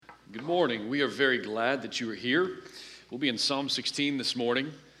Good morning. We are very glad that you are here. We'll be in Psalm 16 this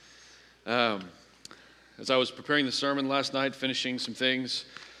morning. As I was preparing the sermon last night, finishing some things,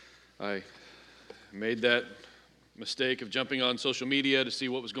 I made that mistake of jumping on social media to see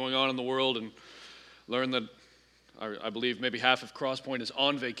what was going on in the world and learned that I believe maybe half of Crosspoint is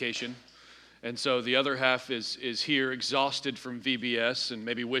on vacation. And so the other half is here, exhausted from VBS and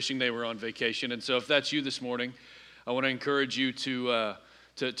maybe wishing they were on vacation. And so if that's you this morning, I want to encourage you to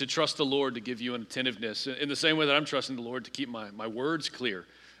trust the Lord to give you an attentiveness in the same way that I'm trusting the Lord to keep my words clear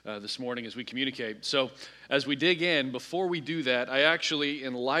this morning as we communicate. So as we dig in, before we do that, I actually,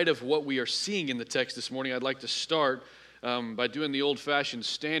 in light of what we are seeing in the text this morning, I'd like to start by doing the old-fashioned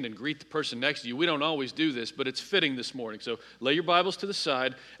stand and greet the person next to you. We don't always do this, but it's fitting this morning. So lay your Bibles to the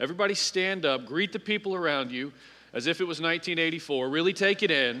side. Everybody stand up. Greet the people around you as if it was 1984. Really take it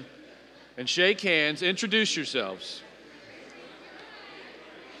in and shake hands. Introduce yourselves.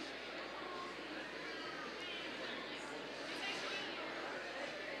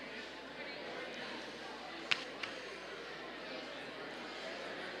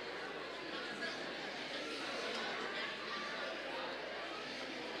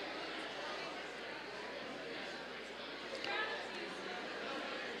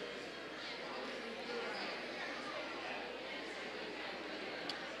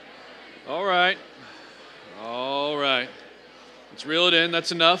 All right. Let's reel it in.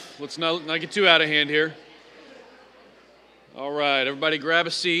 That's enough. Let's not get too out of hand here. All right, everybody grab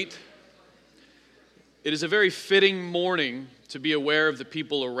a seat. It is a very fitting morning to be aware of the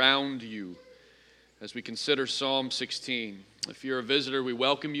people around you as we consider Psalm 16. If you're a visitor, we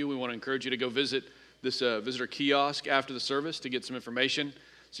welcome you. We want to encourage you to go visit this visitor kiosk after the service to get some information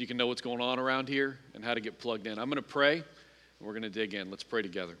so you can know what's going on around here and how to get plugged in. I'm going to pray, and we're going to dig in. Let's pray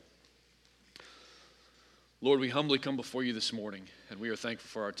together. Lord, we humbly come before you this morning, and we are thankful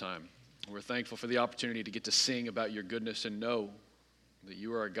for our time. We're thankful for the opportunity to get to sing about your goodness and know that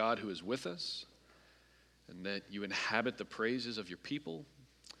you are a God who is with us and that you inhabit the praises of your people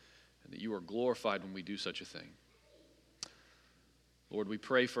and that you are glorified when we do such a thing. Lord, we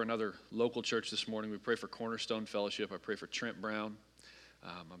pray for another local church this morning. We pray for Cornerstone Fellowship. I pray for Trent Brown.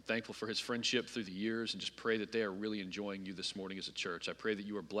 I'm thankful for his friendship through the years and just pray that they are really enjoying you this morning as a church. I pray that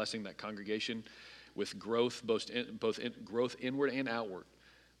you are blessing that congregation with growth, both growth inward and outward,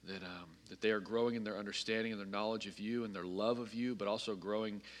 that they are growing in their understanding and their knowledge of you and their love of you, but also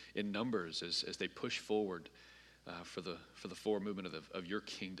growing in numbers as they push forward for the forward movement of your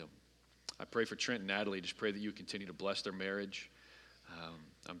kingdom. I pray for Trent and Natalie. Just pray that you continue to bless their marriage.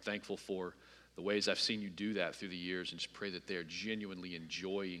 I'm thankful for the ways I've seen you do that through the years, and just pray that they are genuinely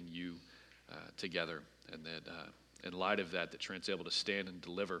enjoying you together, and that in light of that Trent's able to stand and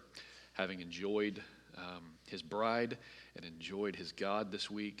deliver, having enjoyed his bride and enjoyed his God this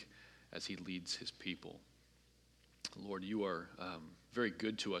week as he leads his people. Lord, you are very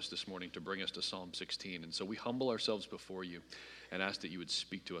good to us this morning to bring us to Psalm 16, and so we humble ourselves before you and ask that you would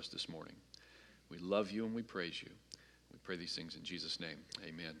speak to us this morning. We love you and we praise you. We pray these things in Jesus' name.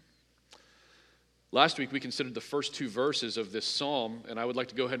 Amen. Last week we considered the first two verses of this psalm, and I would like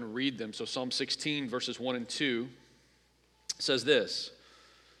to go ahead and read them. So Psalm 16, verses 1 and 2 says this: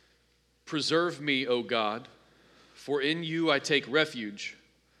 Preserve me, O God, for in you I take refuge.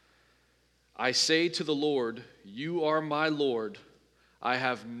 I say to the Lord, you are my Lord. I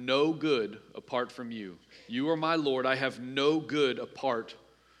have no good apart from you. You are my Lord. I have no good apart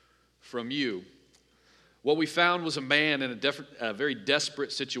from you. What we found was a man in a very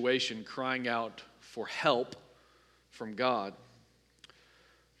desperate situation crying out for help from God.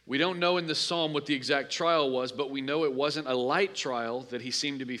 We don't know in this psalm what the exact trial was, but we know it wasn't a light trial that he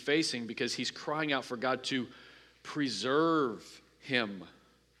seemed to be facing because he's crying out for God to preserve him.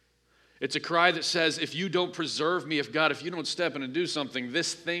 It's a cry that says, if you don't preserve me, if you don't step in and do something,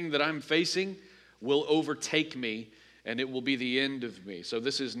 this thing that I'm facing will overtake me and it will be the end of me. So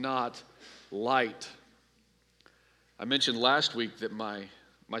this is not light. I mentioned last week that my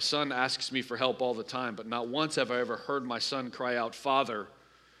son asks me for help all the time, but not once have I ever heard my son cry out, Father,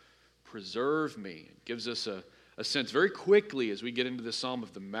 preserve me. It gives us a sense very quickly as we get into the psalm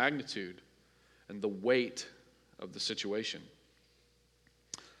of the magnitude and the weight of the situation.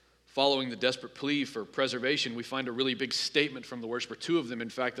 Following the desperate plea for preservation, we find a really big statement from the worshiper. Two of them, in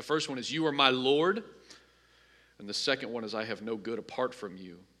fact. The first one is, you are my Lord. And the second one is, I have no good apart from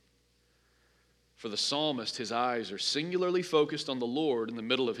you. For the psalmist, his eyes are singularly focused on the Lord in the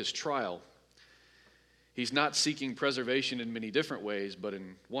middle of his trial. He's not seeking preservation in many different ways, but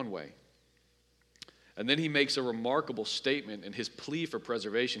in one way. And then he makes a remarkable statement in his plea for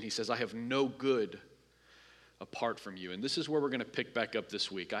preservation. He says, I have no good apart from you. And this is where we're going to pick back up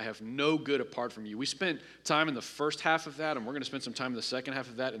this week. I have no good apart from you. We spent time in the first half of that, and we're going to spend some time in the second half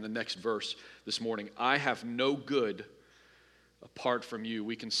of that in the next verse this morning. I have no good apart from you.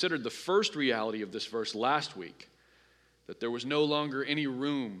 We considered the first reality of this verse last week, that there was no longer any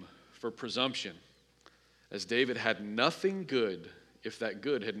room for presumption, as David had nothing good if that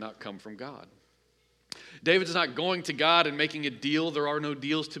good had not come from God. David's not going to God and making a deal. There are no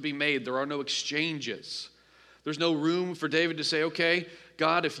deals to be made. There are no exchanges. There's no room for David to say, okay,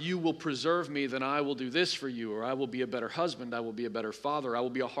 God, if you will preserve me, then I will do this for you, or I will be a better husband, I will be a better father, I will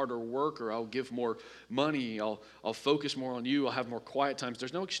be a harder worker, I'll give more money, I'll focus more on you, I'll have more quiet times.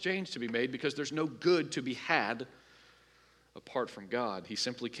 There's no exchange to be made because there's no good to be had apart from God. He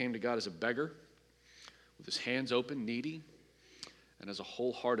simply came to God as a beggar, with his hands open, needy, and as a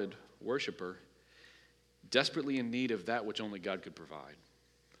wholehearted worshiper, desperately in need of that which only God could provide.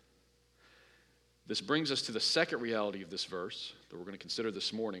 This brings us to the second reality of this verse that we're going to consider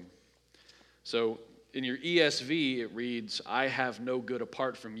this morning. So in your ESV, it reads, I have no good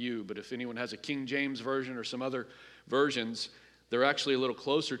apart from you. But if anyone has a King James version or some other versions, they're actually a little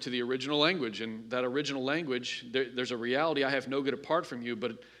closer to the original language. And that original language, there's a reality, I have no good apart from you.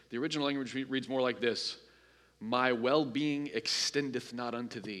 But the original language reads more like this, my well-being extendeth not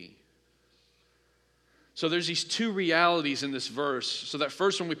unto thee. So there's these two realities in this verse. So that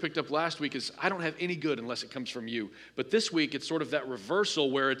first one we picked up last week is, I don't have any good unless it comes from you. But this week, it's sort of that reversal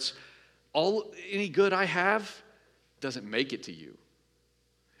where it's, any good I have doesn't make it to you.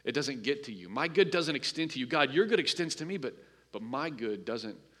 It doesn't get to you. My good doesn't extend to you. God, your good extends to me, but my good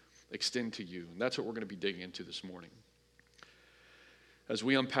doesn't extend to you. And that's what we're going to be digging into this morning. As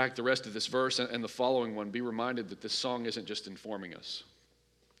we unpack the rest of this verse and the following one, be reminded that this song isn't just informing us.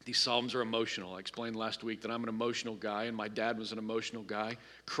 These psalms are emotional. I explained last week that I'm an emotional guy, and my dad was an emotional guy,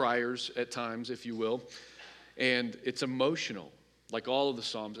 criers at times, if you will. And it's emotional, like all of the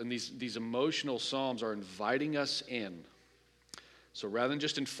psalms. And these emotional psalms are inviting us in. So rather than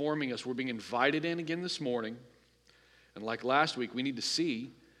just informing us, we're being invited in again this morning. And like last week, we need to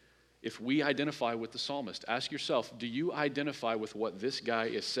see if we identify with the psalmist. Ask yourself, do you identify with what this guy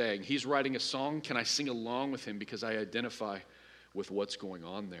is saying? He's writing a song. Can I sing along with him because I identify with what's going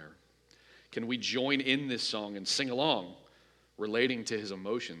on there? Can we join in this song and sing along, relating to his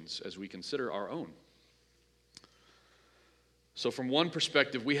emotions as we consider our own? So from one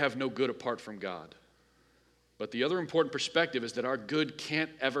perspective, we have no good apart from God. But the other important perspective is that our good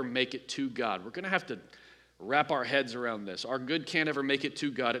can't ever make it to God. We're going to have to wrap our heads around this. Our good can't ever make it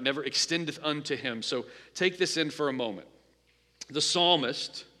to God. It never extendeth unto him. So take this in for a moment. The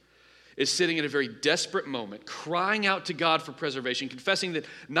psalmist is sitting in a very desperate moment, crying out to God for preservation, confessing that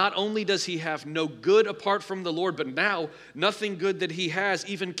not only does he have no good apart from the Lord, but now nothing good that he has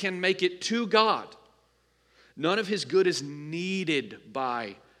even can make it to God. None of his good is needed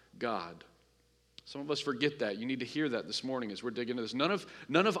by God. Some of us forget that. You need to hear that this morning as we're digging into this.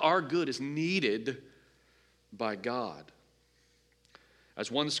 None of our good is needed by God. As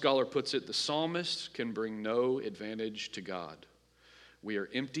one scholar puts it, the psalmist can bring no advantage to God. We are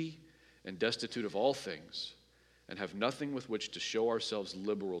empty and destitute of all things, and have nothing with which to show ourselves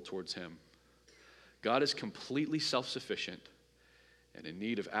liberal towards him. God is completely self-sufficient and in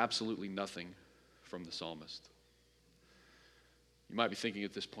need of absolutely nothing from the psalmist. You might be thinking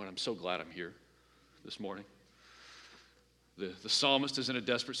at this point, I'm so glad I'm here this morning. The psalmist is in a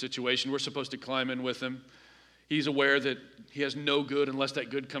desperate situation. We're supposed to climb in with him. He's aware that he has no good unless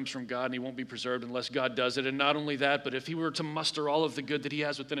that good comes from God, and he won't be preserved unless God does it. And not only that, but if he were to muster all of the good that he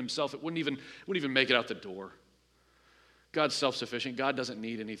has within himself, it wouldn't even make it out the door. God's self-sufficient. God doesn't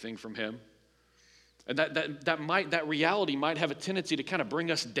need anything from him. And that reality might have a tendency to kind of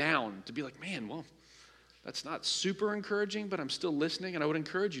bring us down, to be like, man, well, that's not super encouraging, but I'm still listening, and I would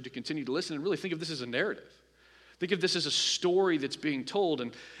encourage you to continue to listen and really think of this as a narrative. Think of this as a story that's being told,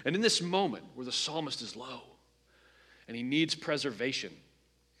 and in this moment where the psalmist is low, and he needs preservation.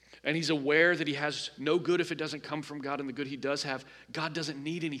 And he's aware that he has no good if it doesn't come from God, and the good he does have, God doesn't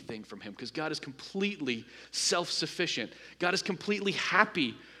need anything from him because God is completely self-sufficient. God is completely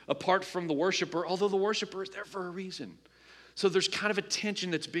happy apart from the worshiper, although the worshiper is there for a reason. So there's kind of a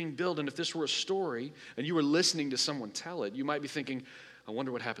tension that's being built, and if this were a story and you were listening to someone tell it, you might be thinking, I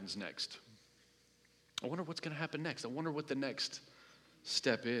wonder what happens next. I wonder what's going to happen next. I wonder what the next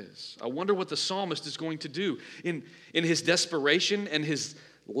step is. I wonder what the psalmist is going to do. In his desperation and his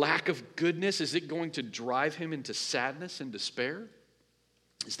lack of goodness, is it going to drive him into sadness and despair?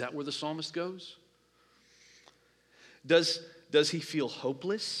 Is that where the psalmist goes? Does he feel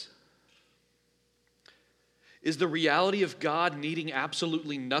hopeless? Is the reality of God needing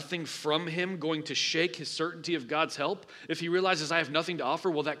absolutely nothing from him going to shake his certainty of God's help? If he realizes I have nothing to offer,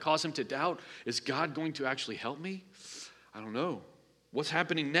 will that cause him to doubt? Is God going to actually help me? I don't know. What's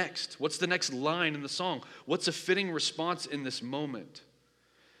happening next? What's the next line in the song? What's a fitting response in this moment?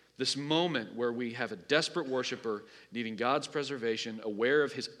 This moment where we have a desperate worshiper needing God's preservation, aware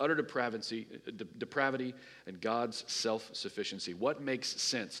of his utter depravity and God's self-sufficiency. What makes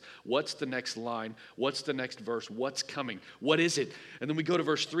sense? What's the next line? What's the next verse? What's coming? What is it? And then we go to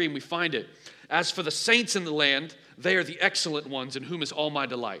verse 3 and we find it. As for the saints in the land, they are the excellent ones in whom is all my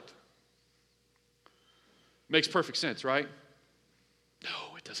delight. Makes perfect sense, right?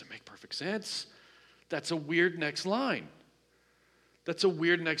 No, it doesn't make perfect sense. That's a weird next line. That's a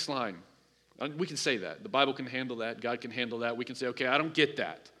weird next line. We can say that. The Bible can handle that. God can handle that. We can say, okay, I don't get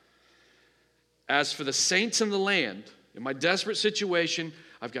that. As for the saints in the land, in my desperate situation,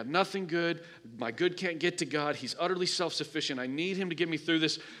 I've got nothing good. My good can't get to God. He's utterly self-sufficient. I need him to get me through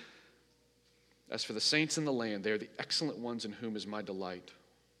this. As for the saints in the land, they are the excellent ones in whom is my delight.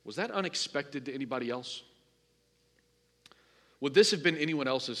 Was that unexpected to anybody else? Would this have been anyone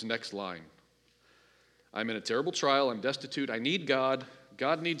else's next line? I'm in a terrible trial. I'm destitute. I need God.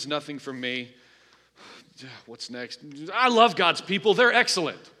 God needs nothing from me. What's next? I love God's people. They're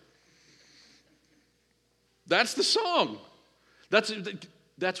excellent. That's the song.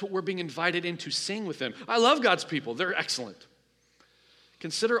 That's what we're being invited in to sing with them. I love God's people. They're excellent.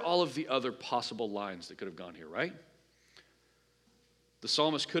 Consider all of the other possible lines that could have gone here, right? The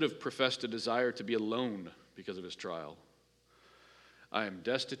psalmist could have professed a desire to be alone because of his trial. I am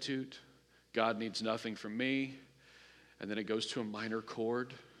destitute. God needs nothing from me. And then it goes to a minor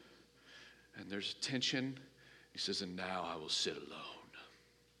chord. And there's tension. He says, and now I will sit alone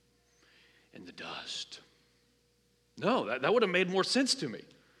in the dust. No, that would have made more sense to me.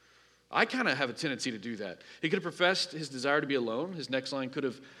 I kind of have a tendency to do that. He could have professed his desire to be alone. His next line could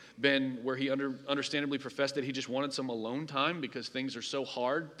have been where he understandably professed that he just wanted some alone time because things are so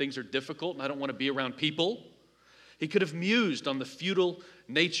hard, things are difficult, and I don't want to be around people. He could have mused on the futile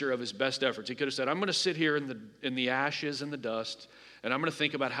nature of his best efforts. He could have said, I'm going to sit here in the ashes and the dust, and I'm going to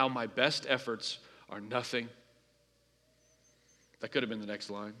think about how my best efforts are nothing. That could have been the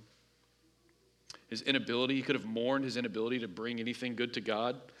next line. His inability, he could have mourned his inability to bring anything good to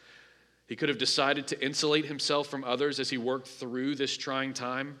God. He could have decided to insulate himself from others as he worked through this trying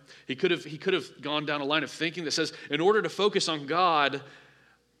time. He could have gone down a line of thinking that says, in order to focus on God,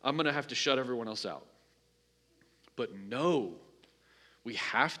 I'm going to have to shut everyone else out. But no, we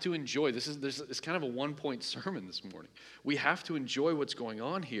have to enjoy. It's kind of a one-point sermon this morning. We have to enjoy what's going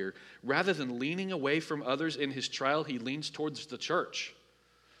on here. Rather than leaning away from others in his trial, he leans towards the church,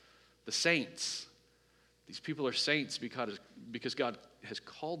 the saints. These people are saints because God has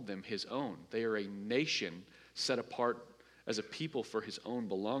called them his own. They are a nation set apart as a people for his own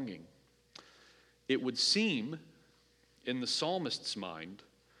belonging. It would seem, in the psalmist's mind,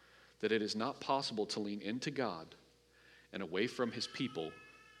 that it is not possible to lean into God and away from his people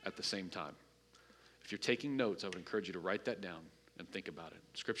at the same time. If you're taking notes, I would encourage you to write that down and think about it.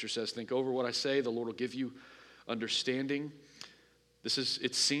 Scripture says, think over what I say. The Lord will give you understanding.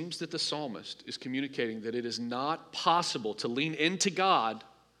 It seems that the psalmist is communicating that it is not possible to lean into God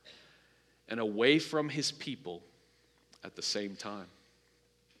and away from his people at the same time.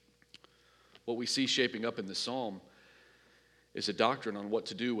 What we see shaping up in this psalm is a doctrine on what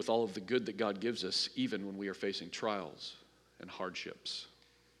to do with all of the good that God gives us, even when we are facing trials and hardships.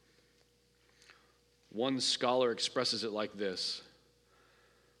 One scholar expresses it like this: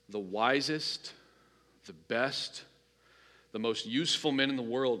 the wisest, the best, the most useful men in the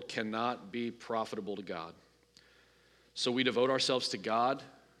world cannot be profitable to God. So we devote ourselves to God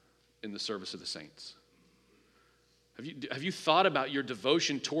in the service of the saints. Have you thought about your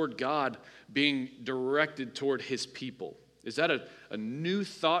devotion toward God being directed toward his people? Is that a new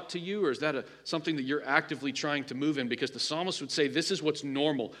thought to you, or is that something that you're actively trying to move in? Because the psalmist would say, this is what's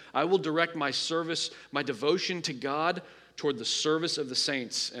normal. I will direct my service, my devotion to God toward the service of the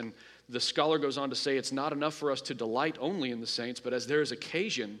saints. And the scholar goes on to say, it's not enough for us to delight only in the saints, but as there is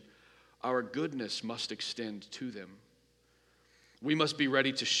occasion, our goodness must extend to them. We must be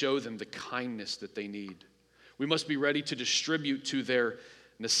ready to show them the kindness that they need. We must be ready to distribute to their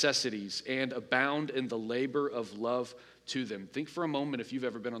necessities and abound in the labor of love to them. Think for a moment if you've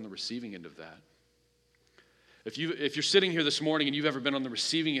ever been on the receiving end of that. If you're sitting here this morning and you've ever been on the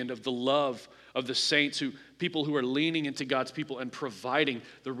receiving end of the love of the saints, people who are leaning into God's people and providing,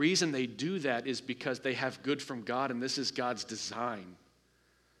 the reason they do that is because they have good from God, and this is God's design.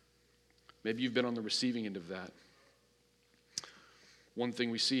 Maybe you've been on the receiving end of that. One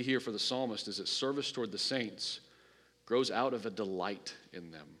thing we see here for the psalmist is that service toward the saints grows out of a delight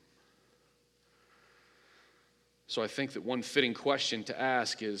in them. So I think that one fitting question to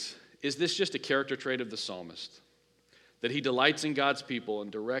ask is this just a character trait of the psalmist? That he delights in God's people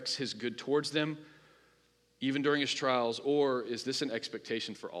and directs his good towards them, even during his trials, or is this an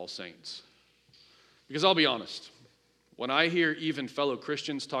expectation for all saints? Because I'll be honest, when I hear even fellow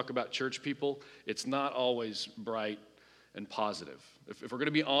Christians talk about church people, it's not always bright and positive. If we're going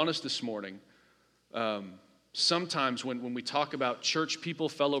to be honest this morning, sometimes when we talk about church people,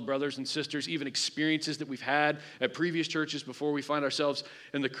 fellow brothers and sisters, even experiences that we've had at previous churches before we find ourselves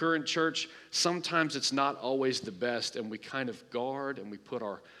in the current church, sometimes it's not always the best, and we kind of guard and we put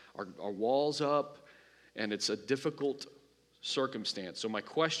our walls up, and it's a difficult circumstance. So my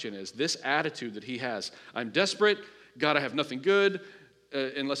question is, this attitude that he has, I'm desperate, God, I have nothing good,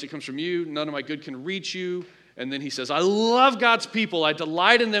 unless it comes from you, none of my good can reach you, and then he says, I love God's people, I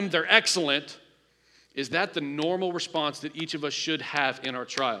delight in them, they're excellent. Is that the normal response that each of us should have in our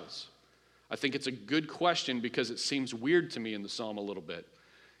trials? I think it's a good question because it seems weird to me in the psalm a little bit.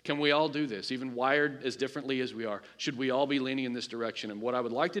 Can we all do this, even wired as differently as we are? Should we all be leaning in this direction? And what I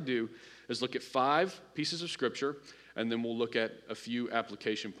would like to do is look at 5 pieces of scripture, and then we'll look at a few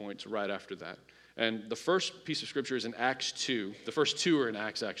application points right after that. And the first piece of scripture is in Acts 2. The first 2 are in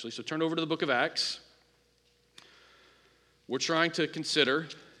Acts, actually. So turn over to the book of Acts. We're trying to consider,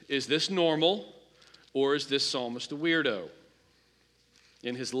 is this normal, or is this psalmist a weirdo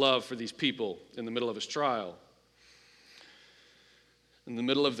in his love for these people in the middle of his trial? In the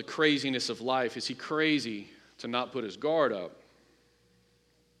middle of the craziness of life, is he crazy to not put his guard up?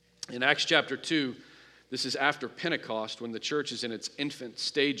 In Acts chapter 2, this is after Pentecost when the church is in its infant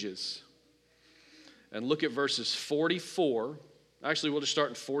stages. And look at verses 44. Actually, we'll just start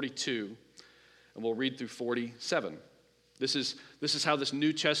in 42, and we'll read through 47. This is how this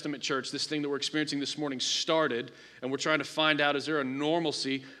New Testament church, this thing that we're experiencing this morning, started, and we're trying to find out, is there a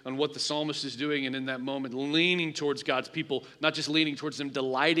normalcy on what the psalmist is doing, and in that moment, leaning towards God's people, not just leaning towards them,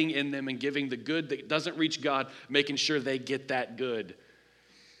 delighting in them and giving the good that doesn't reach God, making sure they get that good.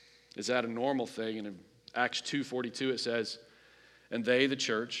 Is that a normal thing? And in Acts 2:42 it says, and they, the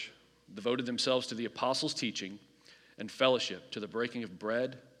church, devoted themselves to the apostles' teaching and fellowship, to the breaking of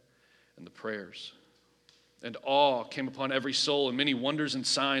bread and the prayers. And awe came upon every soul, and many wonders and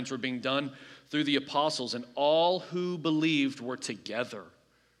signs were being done through the apostles, and all who believed were together.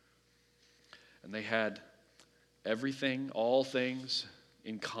 And they had everything, all things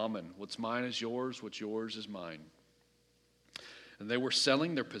in common. What's mine is yours, what's yours is mine. And they were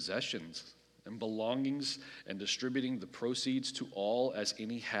selling their possessions and belongings and distributing the proceeds to all as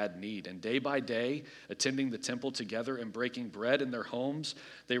any had need. And day by day, attending the temple together and breaking bread in their homes,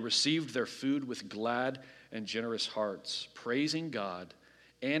 they received their food with glad and generous hearts, praising God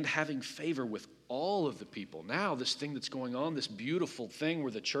and having favor with all of the people. Now, this thing that's going on, this beautiful thing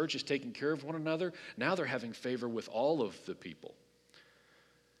where the church is taking care of one another, now they're having favor with all of the people.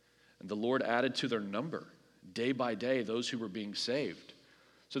 And the Lord added to their number, day by day, those who were being saved.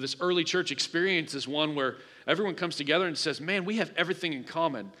 So this early church experience is one where everyone comes together and says, man, we have everything in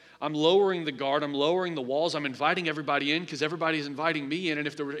common. I'm lowering the guard, I'm lowering the walls, I'm inviting everybody in because everybody's inviting me in, and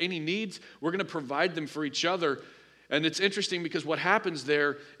if there were any needs, we're going to provide them for each other. And it's interesting because what happens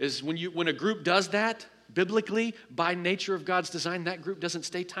there is when a group does that, biblically, by nature of God's design, that group doesn't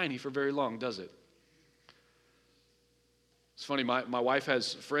stay tiny for very long, does it? It's funny, my wife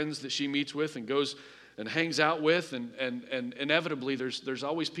has friends that she meets with and goes and hangs out with, and inevitably there's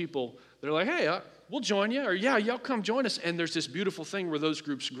always people, they're like, hey, we'll join you, or yeah, y'all come join us. And there's this beautiful thing where those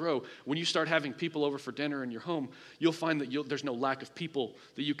groups grow. When you start having people over for dinner in your home, you'll find that there's no lack of people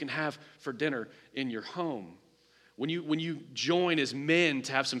that you can have for dinner in your home. When you join as men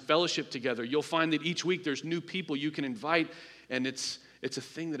to have some fellowship together, you'll find that each week there's new people you can invite, and it's a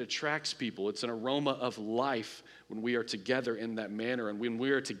thing that attracts people. It's an aroma of life when we are together in that manner. And when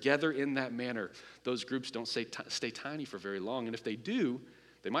we are together in that manner, those groups don't stay tiny for very long. And if they do,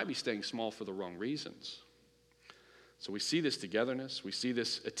 they might be staying small for the wrong reasons. So we see this togetherness. We see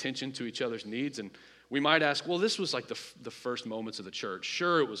this attention to each other's needs. And we might ask, well, this was like the first moments of the church.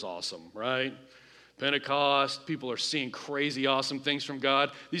 Sure, it was awesome, right? Pentecost, people are seeing crazy awesome things from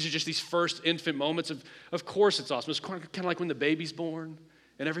God. These are just these first infant moments of course it's awesome. It's kind of like when the baby's born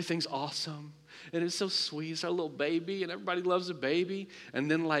and everything's awesome. And it's so sweet. It's our little baby and everybody loves a baby.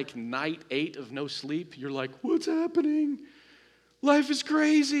 And then like night 8 of no sleep, you're like, what's happening? Life is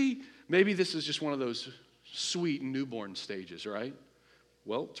crazy. Maybe this is just one of those sweet newborn stages, right?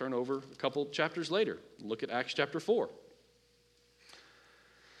 Well, turn over a couple chapters later. Look at Acts chapter 4.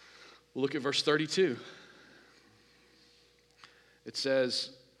 We'll look at verse 32. It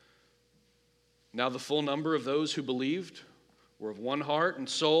says, now the full number of those who believed were of one heart and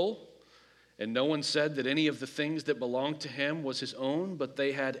soul, and no one said that any of the things that belonged to him was his own, but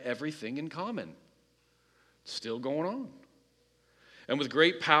they had everything in common. It's still going on. And with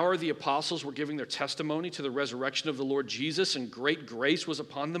great power, the apostles were giving their testimony to the resurrection of the Lord Jesus, and great grace was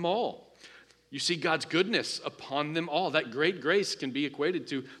upon them all. You see God's goodness upon them all. That great grace can be equated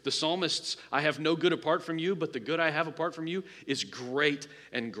to the psalmist's, I have no good apart from you, but the good I have apart from you is great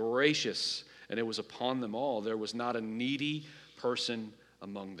and gracious. And it was upon them all. There was not a needy person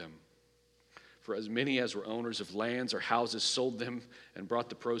among them. For as many as were owners of lands or houses sold them and brought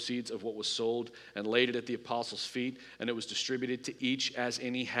the proceeds of what was sold and laid it at the apostles' feet, and it was distributed to each as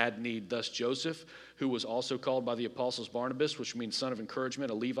any had need. Thus Joseph, who was also called by the apostles Barnabas, which means son of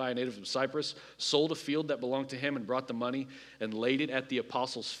encouragement, a Levi, a native of Cyprus, sold a field that belonged to him and brought the money and laid it at the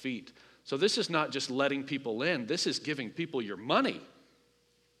apostles' feet. So this is not just letting people in. This is giving people your money.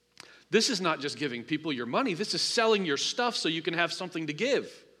 This is not just giving people your money. This is selling your stuff so you can have something to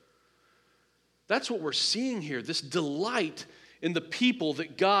give. That's what we're seeing here, this delight in the people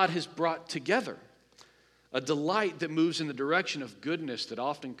that God has brought together. A delight that moves in the direction of goodness that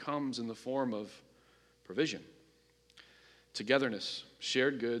often comes in the form of provision, togetherness,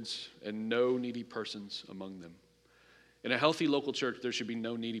 shared goods, and no needy persons among them. In a healthy local church, there should be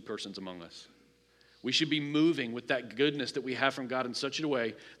no needy persons among us. We should be moving with that goodness that we have from God in such a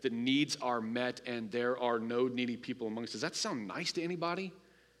way that needs are met and there are no needy people amongst us. Does that sound nice to anybody?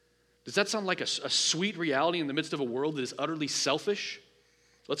 Does that sound like a sweet reality in the midst of a world that is utterly selfish?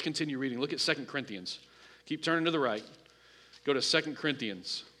 Let's continue reading. Look at 2 Corinthians. Keep turning to the right. Go to 2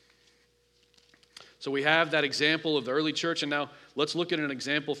 Corinthians. So we have that example of the early church, and now let's look at an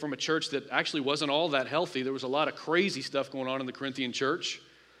example from a church that actually wasn't all that healthy. There was a lot of crazy stuff going on in the Corinthian church.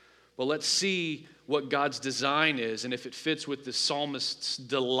 But let's see what God's design is and if it fits with the psalmist's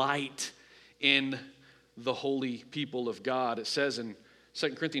delight in the holy people of God. It says in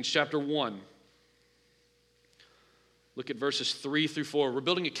 2 Corinthians chapter 1, look at verses 3 through 4. We're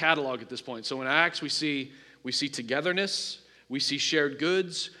building a catalog at this point. So in Acts, we see togetherness, we see shared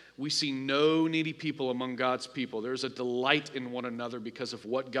goods, we see no needy people among God's people. There's a delight in one another because of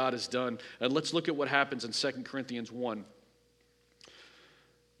what God has done. And let's look at what happens in 2 Corinthians 1.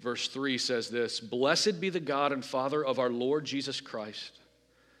 Verse 3 says this, Blessed be the God and Father of our Lord Jesus Christ,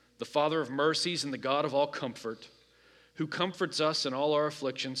 the Father of mercies and the God of all comfort, who comforts us in all our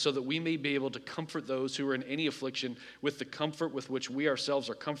affliction, so that we may be able to comfort those who are in any affliction with the comfort with which we ourselves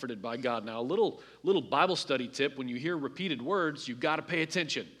are comforted by God. Now, a little Bible study tip, when you hear repeated words, you've got to pay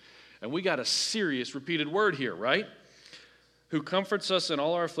attention. And we got a serious repeated word here, right? Who comforts us in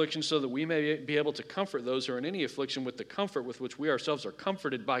all our affliction, so that we may be able to comfort those who are in any affliction with the comfort with which we ourselves are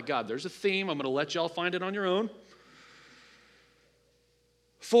comforted by God. There's a theme. I'm going to let y'all find it on your own.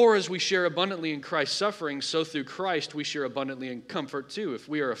 For as we share abundantly in Christ's suffering, so through Christ we share abundantly in comfort too. If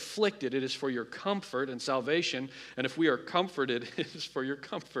we are afflicted, it is for your comfort and salvation. And if we are comforted, it is for your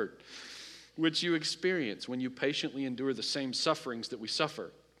comfort, which you experience when you patiently endure the same sufferings that we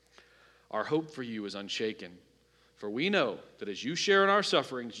suffer. Our hope for you is unshaken. For we know that as you share in our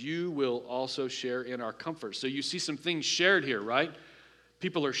sufferings, you will also share in our comfort. So you see some things shared here, right?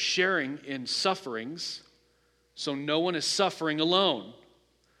 People are sharing in sufferings, so no one is suffering alone.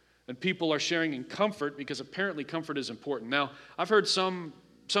 And people are sharing in comfort because apparently comfort is important. Now, I've heard some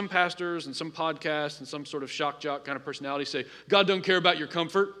pastors and some podcasts and some sort of shock jock kind of personality say, God doesn't care about your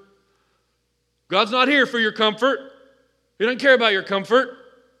comfort. God's not here for your comfort. He doesn't care about your comfort.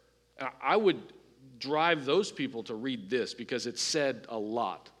 I would drive those people to read this because it's said a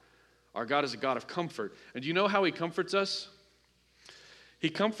lot. Our God is a God of comfort. And do you know how He comforts us? He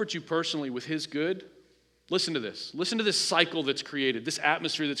comforts you personally with His good. Listen to this. Listen to this cycle that's created, this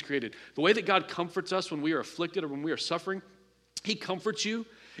atmosphere that's created. The way that God comforts us when we are afflicted or when we are suffering, He comforts you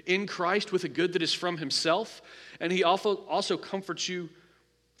in Christ with a good that is from Himself, and He also comforts you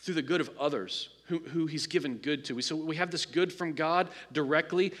through the good of others who He's given good to. So we have this good from God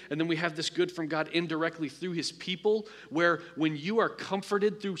directly, and then we have this good from God indirectly through His people, where when you are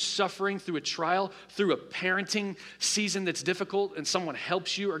comforted through suffering, through a trial, through a parenting season that's difficult, and someone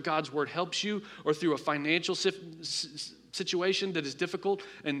helps you, or God's word helps you, or through a financial situation that is difficult,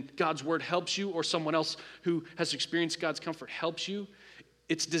 and God's word helps you, or someone else who has experienced God's comfort helps you,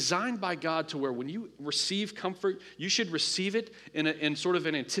 it's designed by God to where when you receive comfort, you should receive it in sort of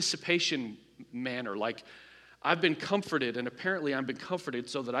an anticipation manner. Like, I've been comforted, and apparently I've been comforted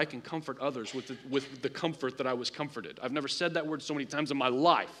so that I can comfort others with the comfort that I was comforted. I've never said that word so many times in my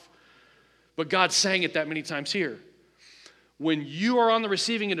life, but God's saying it that many times here. When you are on the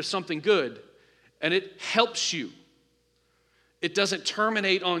receiving end of something good, and it helps you, It doesn't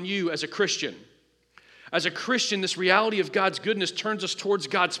terminate on you as a Christian. As a Christian, this reality of God's goodness turns us towards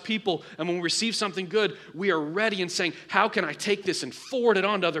God's people. And when we receive something good, we are ready and saying, how can I take this and forward it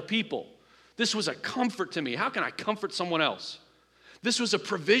on to other people? This was a comfort to me. How can I comfort someone else? This was a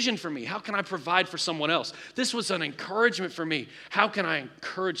provision for me. How can I provide for someone else? This was an encouragement for me. How can I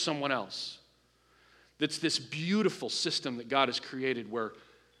encourage someone else? That's this beautiful system that God has created where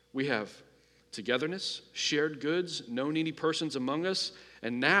we have togetherness, shared goods, no needy persons among us,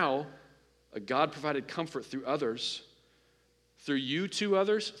 and now a God-provided comfort through others, through you to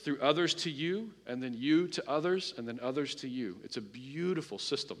others, through others to you, and then you to others, and then others to you. It's a beautiful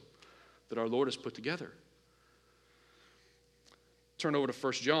system that our Lord has put together. Turn over to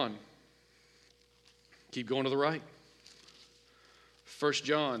 1 John. Keep going to the right. 1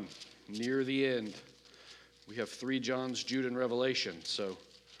 John, near the end. We have 3 Johns, Jude, and Revelation. So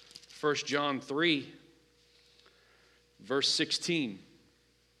 1 John 3, verse 16.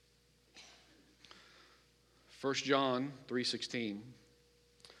 1 John 3:16.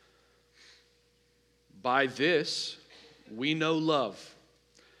 By this we know love,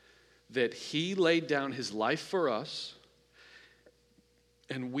 that he laid down his life for us,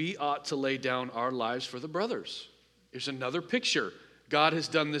 and we ought to lay down our lives for the brothers. Here's another picture. God has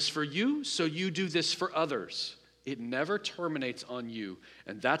done this for you, so you do this for others. It never terminates on you,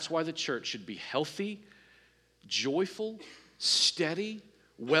 and that's why the church should be healthy, joyful, steady,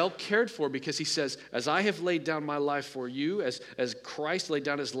 well cared for, because he says, as I have laid down my life for you, as Christ laid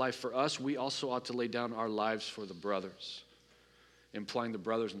down his life for us, we also ought to lay down our lives for the brothers, implying the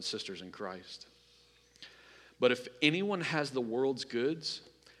brothers and sisters in Christ. But if anyone has the world's goods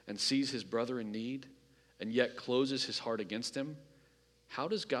and sees his brother in need and yet closes his heart against him, how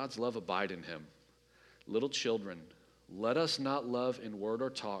does God's love abide in him? Little children, let us not love in word or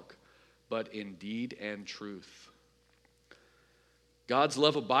talk, but in deed and truth. God's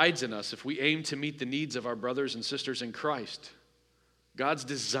love abides in us if we aim to meet the needs of our brothers and sisters in Christ. God's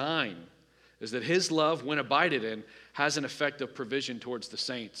design is that his love, when abided in, has an effect of provision towards the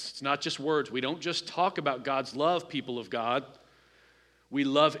saints. It's not just words. We don't just talk about God's love, people of God. We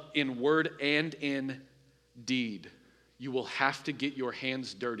love in word and in deed. You will have to get your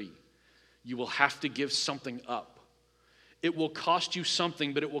hands dirty. You will have to give something up. It will cost you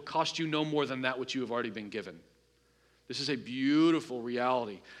something, but it will cost you no more than that which you have already been given. This is a beautiful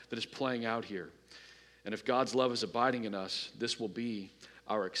reality that is playing out here. And if God's love is abiding in us, this will be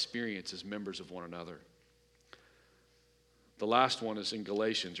our experience as members of one another. The last one is in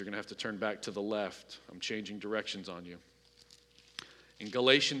Galatians. You're going to have to turn back to the left. I'm changing directions on you. In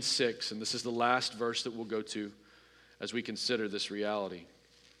Galatians 6, and this is the last verse that we'll go to as we consider this reality.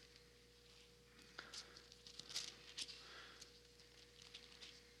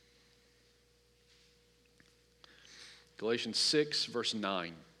 Galatians 6, verse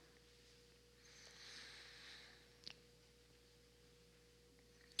 9.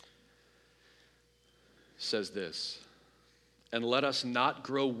 Says this, and let us not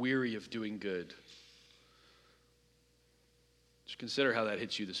grow weary of doing good. Just consider how that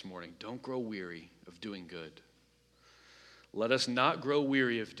hits you this morning. Don't grow weary of doing good. Let us not grow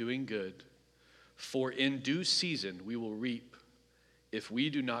weary of doing good, for in due season we will reap if we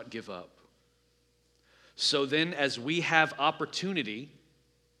do not give up. So then, as we have opportunity,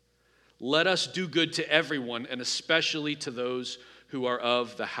 let us do good to everyone, and especially to those who are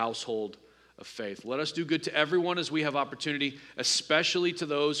of the household of faith. Let us do good to everyone as we have opportunity, especially to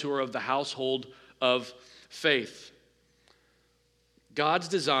those who are of the household of faith. God's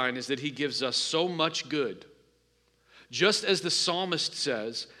design is that he gives us so much good. Just as the psalmist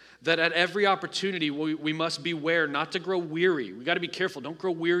says, that at every opportunity we must beware not to grow weary. We got to be careful. Don't grow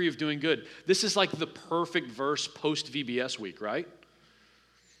weary of doing good. This is like the perfect verse post-VBS week, right?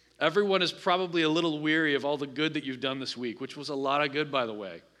 Everyone is probably a little weary of all the good that you've done this week, which was a lot of good, by the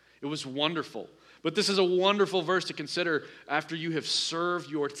way. It was wonderful. But this is a wonderful verse to consider after you have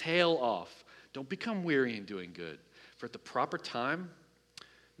served your tail off. Don't become weary in doing good. For at the proper time,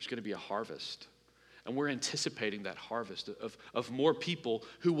 there's going to be a harvest. And we're anticipating that harvest of more people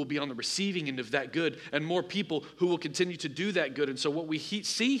who will be on the receiving end of that good and more people who will continue to do that good. And so what we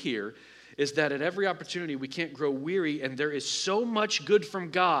see here is that at every opportunity we can't grow weary, and there is so much good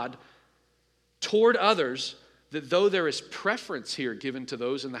from God toward others that though there is preference here given to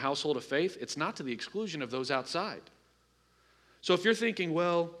those in the household of faith, it's not to the exclusion of those outside. So if you're thinking,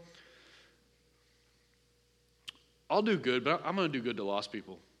 well, I'll do good, but I'm going to do good to lost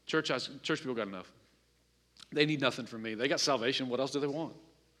people. Church people got enough. They need nothing from me. They got salvation. What else do they want?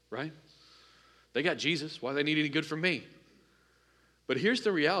 Right? They got Jesus. Why do they need any good from me? But here's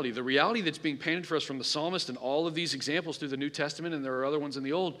the reality that's being painted for us from the psalmist and all of these examples through the New Testament, and there are other ones in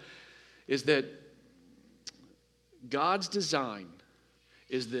the Old, is that God's design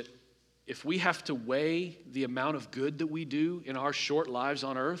is that if we have to weigh the amount of good that we do in our short lives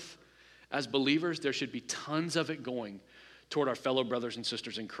on earth, as believers, there should be tons of it going toward our fellow brothers and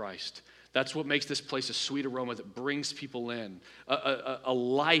sisters in Christ. That's what makes this place a sweet aroma that brings people in, a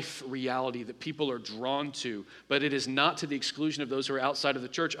life reality that people are drawn to, but it is not to the exclusion of those who are outside of the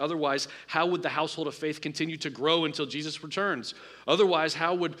church. Otherwise, how would the household of faith continue to grow until Jesus returns? Otherwise,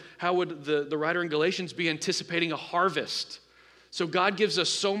 how would the writer in Galatians be anticipating a harvest? So God gives us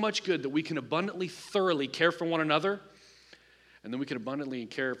so much good that we can abundantly, thoroughly care for one another, and then we can abundantly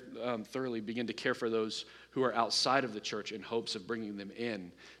and thoroughly begin to care for those who are outside of the church in hopes of bringing them in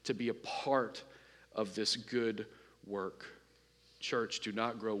to be a part of this good work. Church, do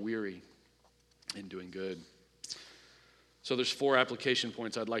not grow weary in doing good. So there's 4 application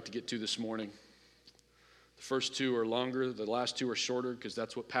points I'd like to get to this morning. The first 2 are longer. The last 2 are shorter because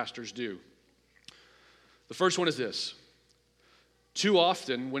that's what pastors do. The first one is this. Too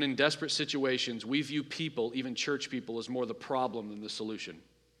often, when in desperate situations, we view people, even church people, as more the problem than the solution.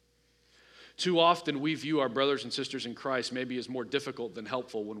 Too often, we view our brothers and sisters in Christ maybe as more difficult than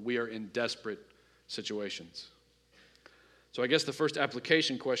helpful when we are in desperate situations. So I guess the first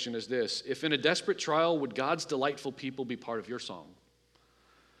application question is this. If in a desperate trial, would God's delightful people be part of your song?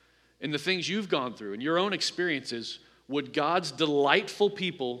 In the things you've gone through, in your own experiences, would God's delightful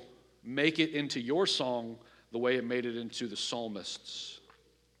people make it into your song the way it made it into the psalmist's?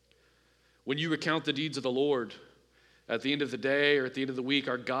 When you recount the deeds of the Lord, at the end of the day or at the end of the week,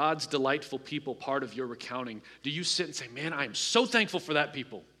 are God's delightful people part of your recounting? Do you sit and say, man, I am so thankful for that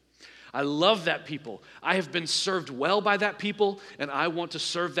people. I love that people. I have been served well by that people, and I want to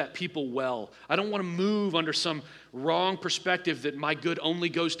serve that people well. I don't want to move under some wrong perspective that my good only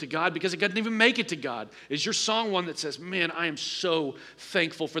goes to God because it doesn't even make it to God. Is your song one that says, man, I am so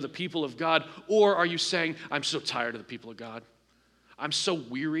thankful for the people of God? Or are you saying, I'm so tired of the people of God. I'm so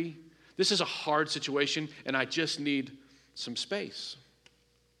weary. This is a hard situation, and I just need some space.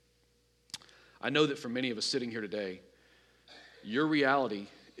 I know that for many of us sitting here today, your reality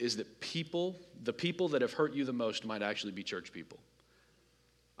is that the people that have hurt you the most might actually be church people.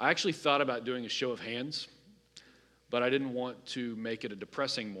 I actually thought about doing a show of hands, but I didn't want to make it a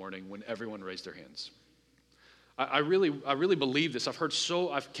depressing morning when everyone raised their hands. I really believe this.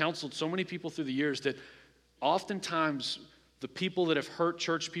 I've counseled so many people through the years that oftentimes the people that have hurt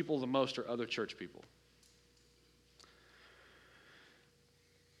church people the most are other church people.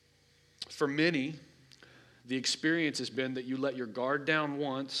 For many, the experience has been that you let your guard down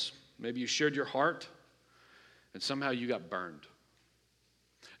once, maybe you shared your heart, and somehow you got burned.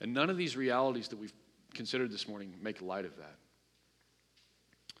 And none of these realities that we've considered this morning make light of that.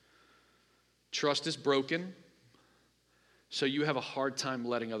 Trust is broken, so you have a hard time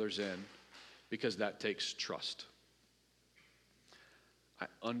letting others in because that takes trust. I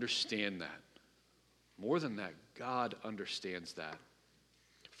understand that. More than that, God understands that.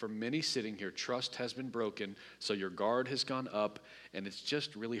 For many sitting here, trust has been broken, so your guard has gone up, and it's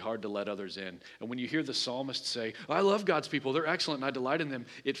just really hard to let others in. And when you hear the psalmist say, I love God's people, they're excellent, and I delight in them,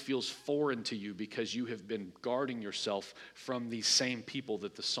 it feels foreign to you because you have been guarding yourself from these same people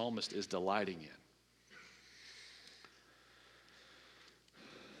that the psalmist is delighting in.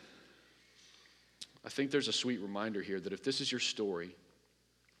 I think there's a sweet reminder here that if this is your story,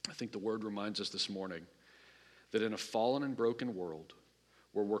 I think the word reminds us this morning that in a fallen and broken world,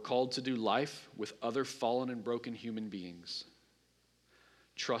 where we're called to do life with other fallen and broken human beings,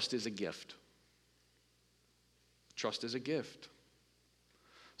 trust is a gift. Trust is a gift.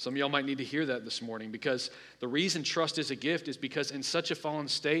 Some of y'all might need to hear that this morning because the reason trust is a gift is because in such a fallen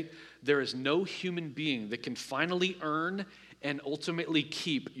state, there is no human being that can finally earn and ultimately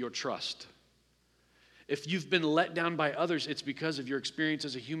keep your trust. If you've been let down by others, it's because of your experience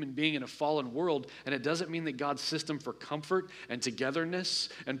as a human being in a fallen world, and it doesn't mean that God's system for comfort and togetherness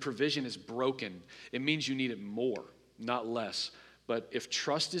and provision is broken. It means you need it more, not less. But if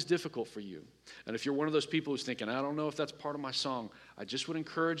trust is difficult for you, and if you're one of those people who's thinking, I don't know if that's part of my song, I just would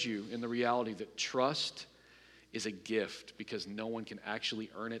encourage you in the reality that trust is a gift because no one can actually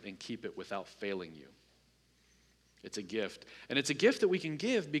earn it and keep it without failing you. It's a gift. And it's a gift that we can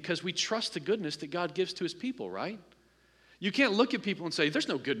give because we trust the goodness that God gives to his people, right? You can't look at people and say, there's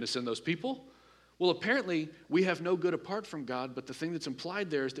no goodness in those people. Well, apparently, we have no good apart from God, but the thing that's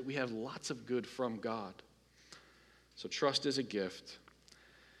implied there is that we have lots of good from God. So trust is a gift.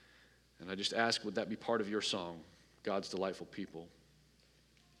 And I just ask, would that be part of your song, God's delightful people?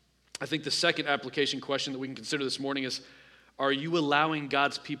 I think the second application question that we can consider this morning is, Are you allowing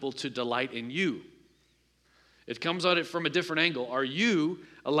God's people to delight in you? It comes at it from a different angle. Are you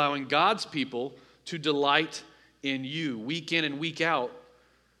allowing God's people to delight in you? Week in and week out,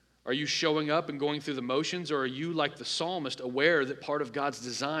 are you showing up and going through the motions, or are you, like the psalmist, aware that part of God's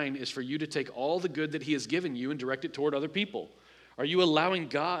design is for you to take all the good that he has given you and direct it toward other people? Are you allowing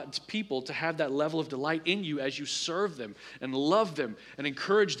God's people to have that level of delight in you as you serve them and love them and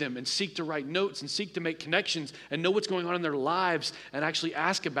encourage them and seek to write notes and seek to make connections and know what's going on in their lives and actually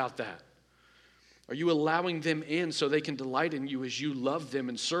ask about that? Are you allowing them in so they can delight in you as you love them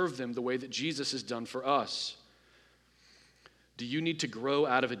and serve them the way that Jesus has done for us? Do you need to grow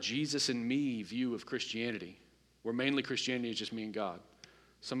out of a Jesus and me view of Christianity, where mainly Christianity is just me and God?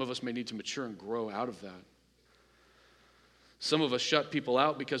 Some of us may need to mature and grow out of that. Some of us shut people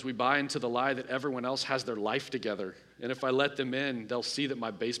out because we buy into the lie that everyone else has their life together, and if I let them in, they'll see that my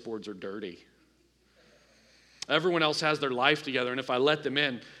baseboards are dirty. Everyone else has their life together, and if I let them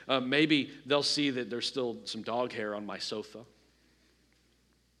in, maybe they'll see that there's still some dog hair on my sofa.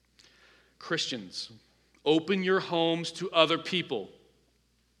 Christians, open your homes to other people.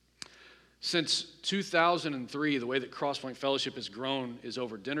 Since 2003, the way that Crosspoint Fellowship has grown is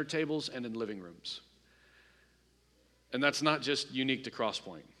over dinner tables and in living rooms. And that's not just unique to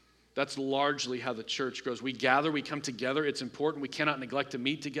Crosspoint. That's largely how the church grows. We gather, we come together. It's important. We cannot neglect to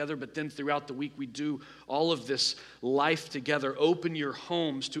meet together, but then throughout the week we do all of this life together. Open your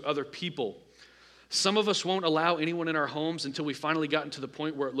homes to other people. Some of us won't allow anyone in our homes until we finally gotten to the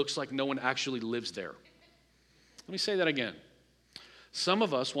point where it looks like no one actually lives there. Let me say that again. Some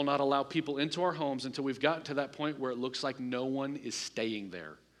of us will not allow people into our homes until we've gotten to that point where it looks like no one is staying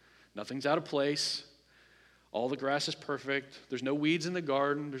there. Nothing's out of place. All the grass is perfect. There's no weeds in the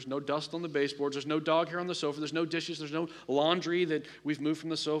garden. There's no dust on the baseboards. There's no dog hair on the sofa. There's no dishes. There's no laundry that we've moved from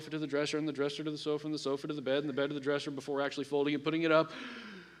the sofa to the dresser and the dresser to the sofa and the sofa to the bed and the bed to the dresser before actually folding and putting it up.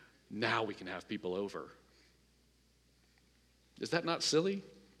 Now we can have people over. Is that not silly?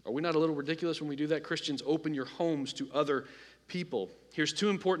 Are we not a little ridiculous when we do that? Christians, open your homes to other people. Here's two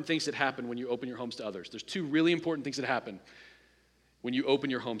important things that happen when you open your homes to others. There's two really important things that happen when you open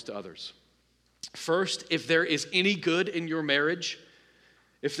your homes to others. First, if there is any good in your marriage,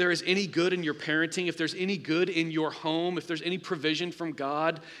 if there is any good in your parenting, if there's any good in your home, if there's any provision from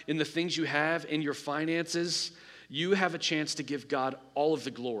God in the things you have in your finances, you have a chance to give God all of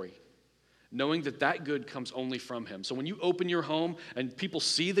the glory, knowing that that good comes only from him. So when you open your home and people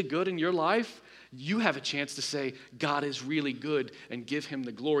see the good in your life, you have a chance to say, God is really good, and give him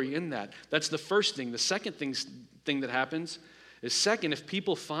the glory in that. That's the first thing. The second thing that happens is, second, if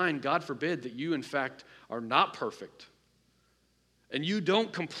people find, God forbid, that you in fact are not perfect and you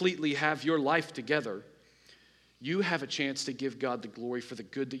don't completely have your life together, you have a chance to give God the glory for the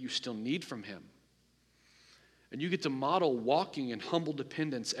good that you still need from him. And you get to model walking in humble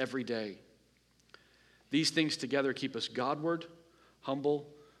dependence every day. These things together keep us Godward, humble,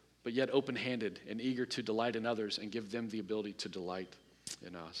 but yet open-handed and eager to delight in others and give them the ability to delight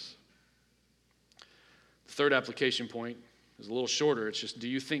in us. The third application point is a little shorter. It's just, do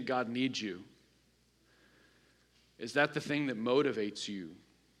you think God needs you? Is that the thing that motivates you?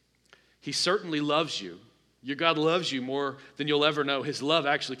 He certainly loves you. Your God loves you more than you'll ever know. His love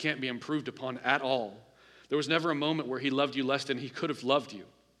actually can't be improved upon at all. There was never a moment where he loved you less than he could have loved you.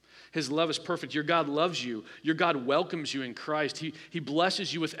 His love is perfect. Your God loves you. Your God welcomes you in Christ. He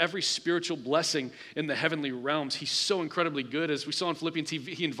blesses you with every spiritual blessing in the heavenly realms. He's so incredibly good. As we saw in Philippians,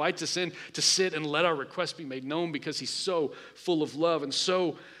 he invites us in to sit and let our requests be made known because he's so full of love and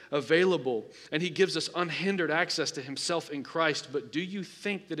so available. And he gives us unhindered access to himself in Christ. But do you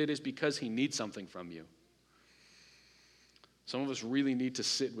think that it is because he needs something from you? Some of us really need to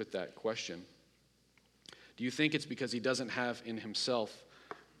sit with that question. Do you think it's because he doesn't have in himself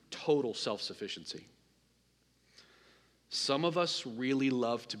total self-sufficiency? Some of us really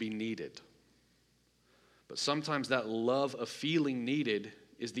love to be needed. But sometimes that love of feeling needed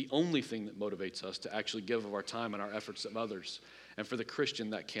is the only thing that motivates us to actually give of our time and our efforts of others. And for the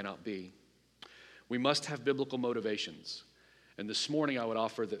Christian, that cannot be. We must have biblical motivations. And this morning I would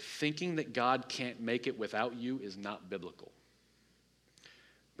offer that thinking that God can't make it without you is not biblical.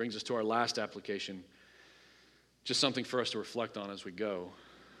 Brings us to our last application. Just something for us to reflect on as we go.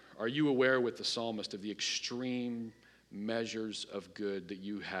 Are you aware with the psalmist of the extreme measures of good that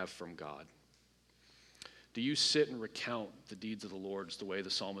you have from God? Do you sit and recount the deeds of the Lord the way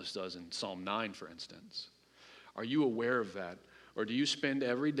the psalmist does in Psalm 9, for instance? Are you aware of that? Or do you spend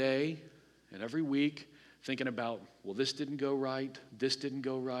every day and every week thinking about, well, this didn't go right, this didn't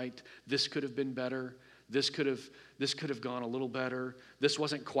go right, this could have been better, this could have gone a little better, this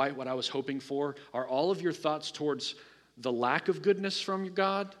wasn't quite what I was hoping for? Are all of your thoughts towards the lack of goodness from your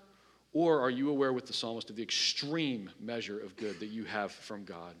God? Or are you aware with the psalmist of the extreme measure of good that you have from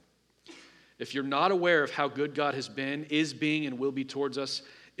God? If you're not aware of how good God has been, is being, and will be towards us,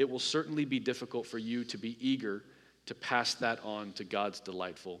 it will certainly be difficult for you to be eager to pass that on to God's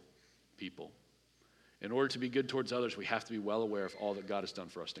delightful people. In order to be good towards others, we have to be well aware of all that God has done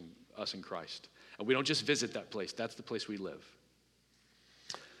for us in Christ. And we don't just visit that place. That's the place we live.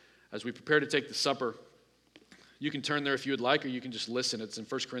 As we prepare to take the supper, you can turn there if you would like, or you can just listen. It's in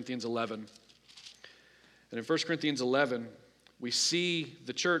 1 Corinthians 11. And in 1 Corinthians 11, we see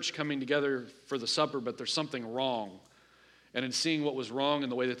the church coming together for the supper, but there's something wrong. And in seeing what was wrong in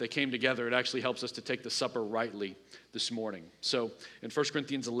the way that they came together, it actually helps us to take the supper rightly this morning. So in 1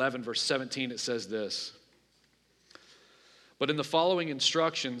 Corinthians 11, verse 17, it says this: "But in the following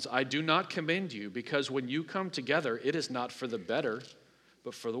instructions, I do not commend you, because when you come together, it is not for the better,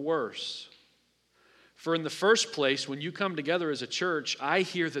 but for the worse. For in the first place, when you come together as a church, I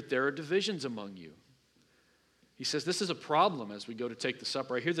hear that there are divisions among you." He says this is a problem as we go to take the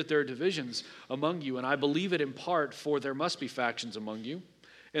supper. "I hear that there are divisions among you, and I believe it in part, for there must be factions among you,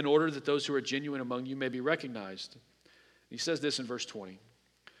 in order that those who are genuine among you may be recognized." He says this in verse 20: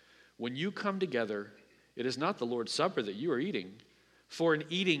 "When you come together, it is not the Lord's Supper that you are eating, for in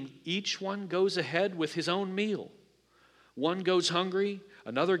eating each one goes ahead with his own meal. One goes hungry,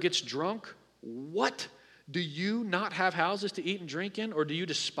 another gets drunk. What? Do you not have houses to eat and drink in? Or do you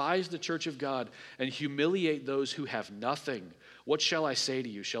despise the church of God and humiliate those who have nothing? What shall I say to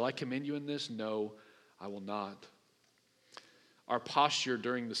you? Shall I commend you in this? No, I will not." Our posture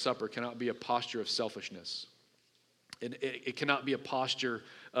during the supper cannot be a posture of selfishness. It cannot be a posture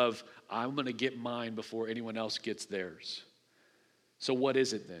of, I'm going to get mine before anyone else gets theirs. So what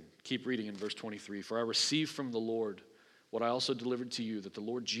is it then? Keep reading in verse 23. "For I received from the Lord what I also delivered to you, that the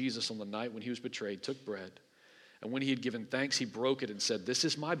Lord Jesus, on the night when he was betrayed, took bread. And when he had given thanks, he broke it and said, 'This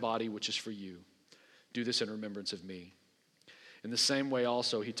is my body, which is for you. Do this in remembrance of me.' In the same way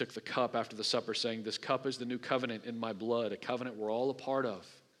also, he took the cup after the supper, saying, 'This cup is the new covenant in my blood, a covenant we're all a part of.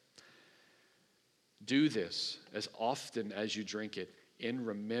 Do this as often as you drink it in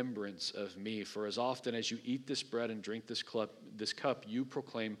remembrance of me. For as often as you eat this bread and drink this cup, you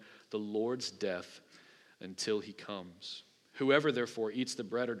proclaim the Lord's death until he comes. Whoever therefore eats the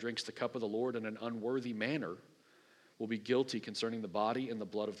bread or drinks the cup of the Lord in an unworthy manner will be guilty concerning the body and the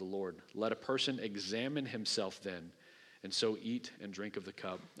blood of the Lord. Let a person examine himself then, and so eat and drink of the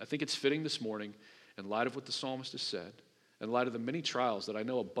cup.'" I think it's fitting this morning, in light of what the psalmist has said, in light of the many trials that I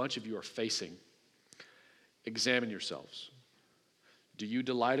know a bunch of you are facing, examine yourselves. Do you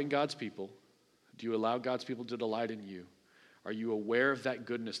delight in God's people? Do you allow God's people to delight in you? Are you aware of that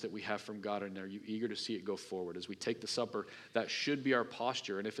goodness that we have from God, and are you eager to see it go forward? As we take the supper, that should be our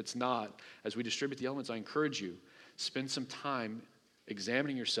posture. And if it's not, as we distribute the elements, I encourage you, spend some time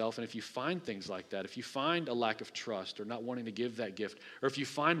examining yourself. And if you find things like that, if you find a lack of trust or not wanting to give that gift, or if you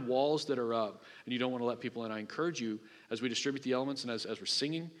find walls that are up and you don't want to let people in, I encourage you, as we distribute the elements and as we're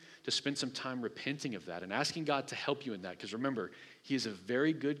singing, to spend some time repenting of that and asking God to help you in that. Because remember, he is a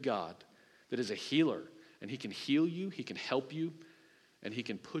very good God that is a healer. And he can heal you, he can help you, and he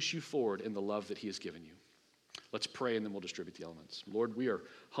can push you forward in the love that he has given you. Let's pray, and then we'll distribute the elements. Lord, we are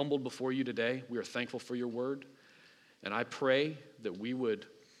humbled before you today. We are thankful for your word. And I pray that we would,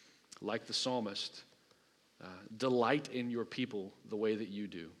 like the psalmist, delight in your people the way that you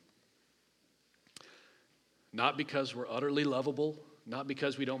do. Not because we're utterly lovable, not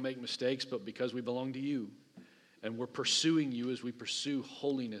because we don't make mistakes, but because we belong to you. And we're pursuing you as we pursue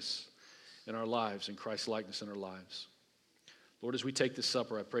holiness in our lives and Christ's likeness in our lives. Lord, as we take this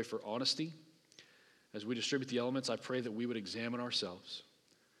supper, I pray for honesty. As we distribute the elements, I pray that we would examine ourselves.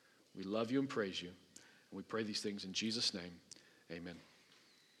 We love you and praise you. And we pray these things in Jesus' name. Amen.